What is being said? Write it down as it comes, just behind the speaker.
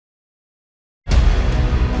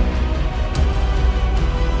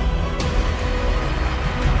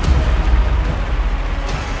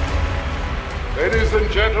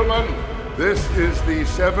This is the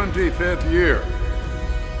 75th year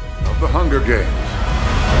of the Hunger Games.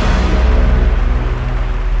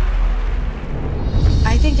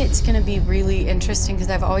 I think it's going to be really interesting because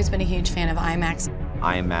I've always been a huge fan of Imax.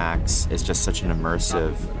 Imax is just such an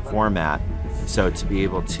immersive format, so to be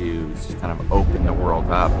able to kind of open the world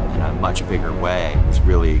up in a much bigger way is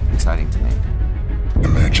really exciting to me.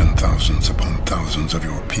 Imagine thousands upon thousands of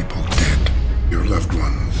your people dead, your loved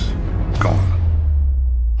ones gone.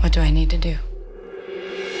 What do I need to do?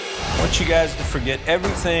 I want you guys to forget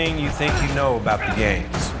everything you think you know about the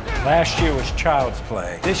games. Last year was child's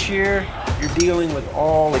play. This year, you're dealing with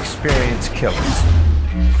all experienced killers.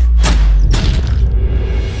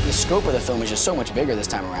 The scope of the film is just so much bigger this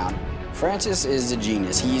time around. Francis is a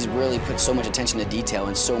genius. He's really put so much attention to detail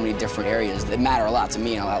in so many different areas that matter a lot to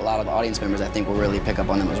me, and a lot of the audience members, I think, will really pick up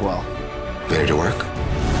on them as well. Ready to work?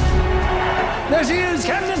 There she is,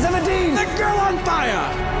 Katniss Everdeen, the girl on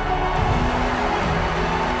fire!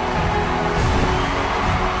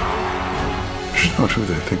 She's not who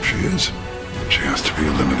they think she is. She has to be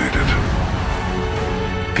eliminated.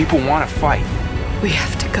 People want to fight. We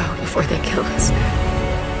have to go before they kill us.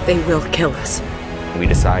 They will kill us. We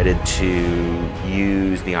decided to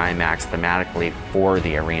use the IMAX thematically for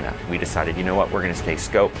the arena. We decided, you know what, we're going to stay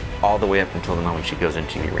scope all the way up until the moment she goes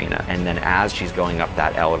into the arena. And then as she's going up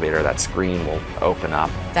that elevator, that screen will open up.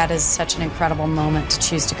 That is such an incredible moment to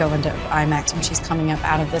choose to go into IMAX when she's coming up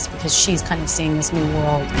out of this, because she's kind of seeing this new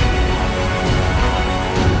world.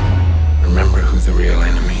 Remember who the real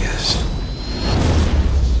enemy is.